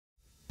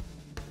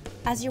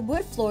As your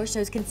wood floor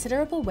shows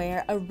considerable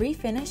wear, a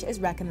refinish is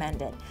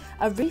recommended.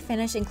 A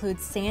refinish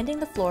includes sanding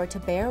the floor to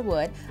bare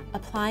wood,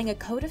 applying a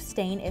coat of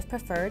stain if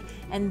preferred,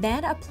 and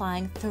then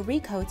applying 3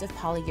 coats of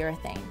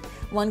polyurethane.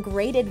 One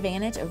great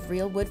advantage of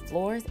real wood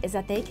floors is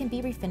that they can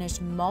be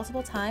refinished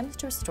multiple times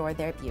to restore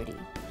their beauty.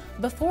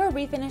 Before a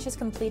refinish is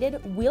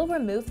completed, we'll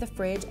remove the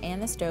fridge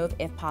and the stove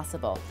if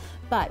possible,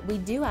 but we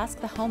do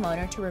ask the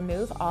homeowner to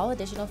remove all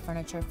additional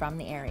furniture from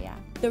the area.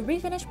 The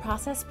refinish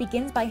process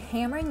begins by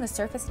hammering the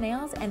surface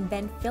nails and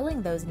then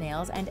filling those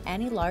nails and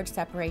any large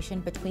separation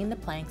between the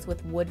planks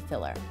with wood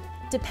filler.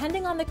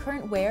 Depending on the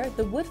current wear,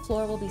 the wood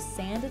floor will be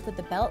sanded with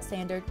the belt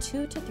sander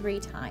 2 to 3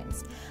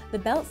 times. The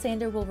belt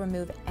sander will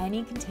remove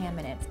any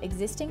contaminants,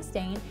 existing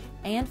stain,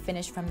 and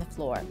finish from the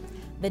floor.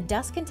 The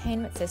dust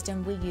containment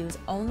system we use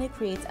only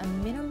creates a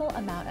minimal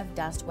amount of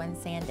dust when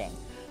sanding.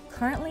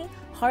 Currently,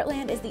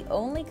 Heartland is the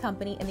only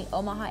company in the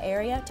Omaha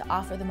area to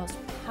offer the most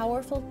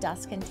powerful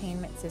dust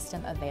containment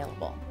system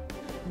available.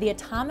 The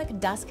atomic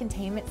dust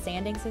containment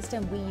sanding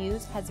system we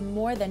use has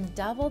more than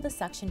double the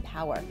suction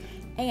power,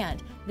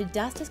 and the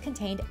dust is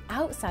contained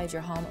outside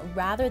your home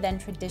rather than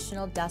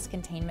traditional dust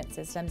containment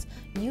systems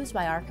used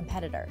by our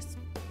competitors.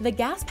 The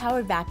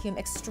gas-powered vacuum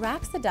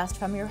extracts the dust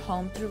from your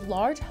home through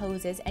large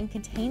hoses and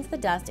contains the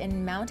dust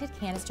in mounted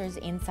canisters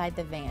inside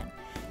the van.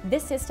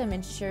 This system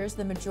ensures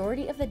the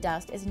majority of the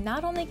dust is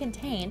not only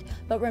contained,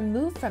 but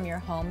removed from your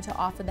home to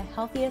offer the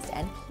healthiest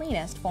and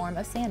cleanest form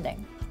of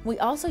sanding. We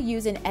also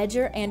use an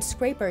edger and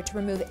scraper to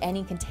remove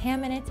any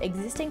contaminants,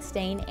 existing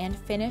stain, and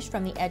finish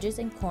from the edges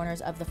and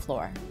corners of the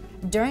floor.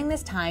 During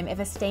this time, if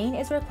a stain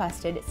is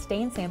requested,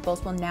 stain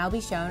samples will now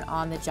be shown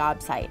on the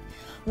job site.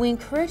 We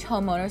encourage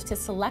homeowners to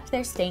select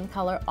their stain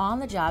color on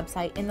the job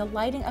site in the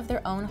lighting of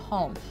their own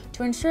home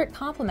to ensure it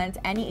complements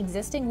any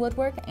existing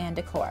woodwork and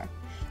decor.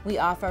 We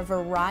offer a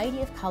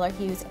variety of color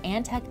hues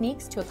and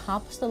techniques to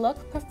accomplish the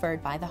look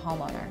preferred by the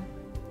homeowner.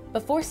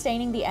 Before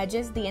staining the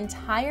edges, the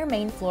entire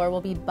main floor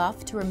will be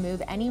buffed to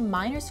remove any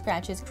minor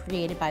scratches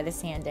created by the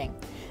sanding.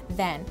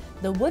 Then,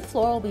 the wood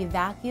floor will be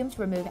vacuumed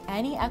to remove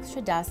any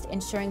extra dust,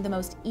 ensuring the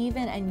most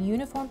even and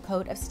uniform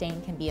coat of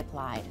stain can be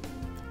applied.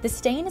 The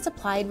stain is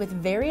applied with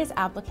various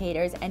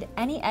applicators, and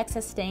any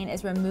excess stain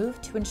is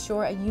removed to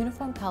ensure a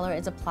uniform color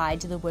is applied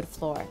to the wood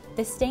floor.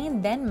 The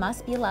stain then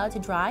must be allowed to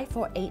dry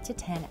for 8 to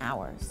 10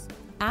 hours.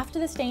 After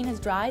the stain has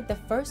dried, the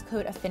first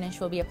coat of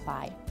finish will be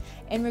applied.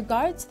 In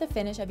regards to the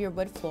finish of your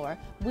wood floor,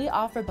 we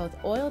offer both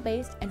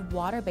oil-based and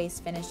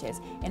water-based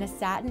finishes in a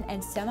satin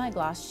and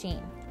semi-gloss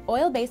sheen.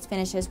 Oil-based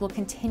finishes will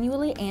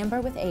continually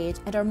amber with age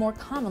and are more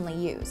commonly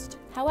used.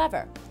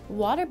 However,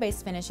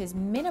 water-based finishes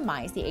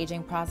minimize the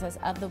aging process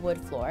of the wood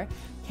floor,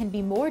 can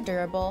be more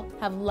durable,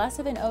 have less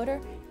of an odor,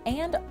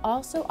 and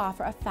also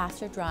offer a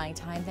faster drying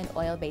time than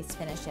oil-based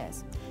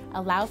finishes.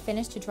 Allow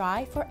finish to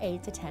dry for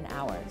 8 to 10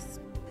 hours.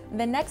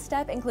 The next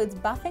step includes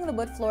buffing the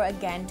wood floor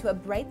again to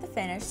abrade the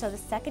finish so the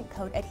second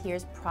coat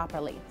adheres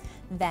properly.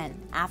 Then,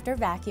 after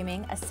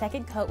vacuuming, a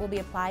second coat will be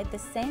applied the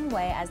same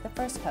way as the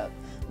first coat,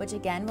 which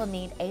again will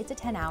need 8 to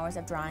 10 hours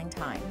of drying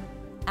time.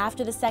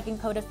 After the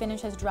second coat of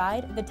finish has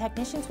dried, the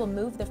technicians will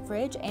move the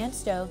fridge and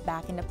stove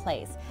back into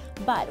place,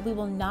 but we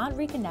will not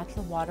reconnect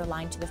the water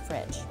line to the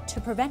fridge.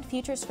 To prevent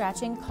future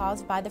scratching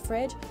caused by the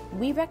fridge,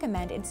 we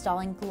recommend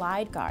installing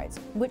glide guards,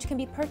 which can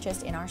be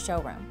purchased in our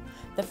showroom.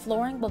 The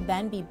flooring will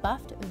then be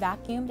buffed,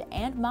 vacuumed,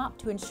 and mopped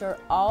to ensure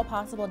all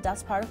possible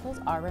dust particles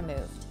are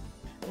removed.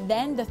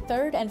 Then the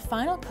third and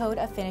final coat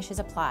of finish is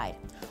applied.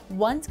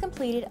 Once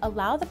completed,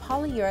 allow the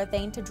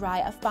polyurethane to dry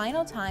a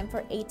final time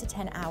for 8 to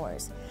 10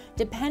 hours.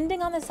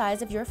 Depending on the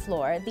size of your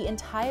floor, the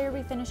entire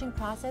refinishing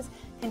process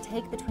can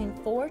take between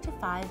 4 to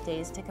 5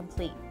 days to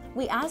complete.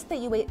 We ask that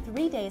you wait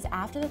 3 days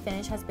after the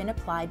finish has been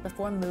applied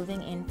before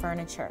moving in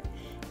furniture.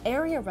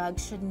 Area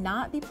rugs should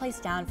not be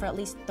placed down for at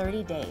least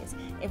 30 days.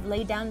 If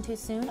laid down too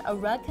soon, a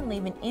rug can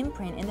leave an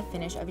imprint in the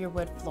finish of your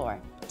wood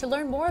floor. To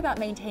learn more about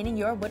maintaining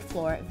your wood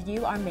floor,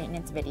 view our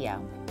maintenance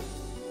video.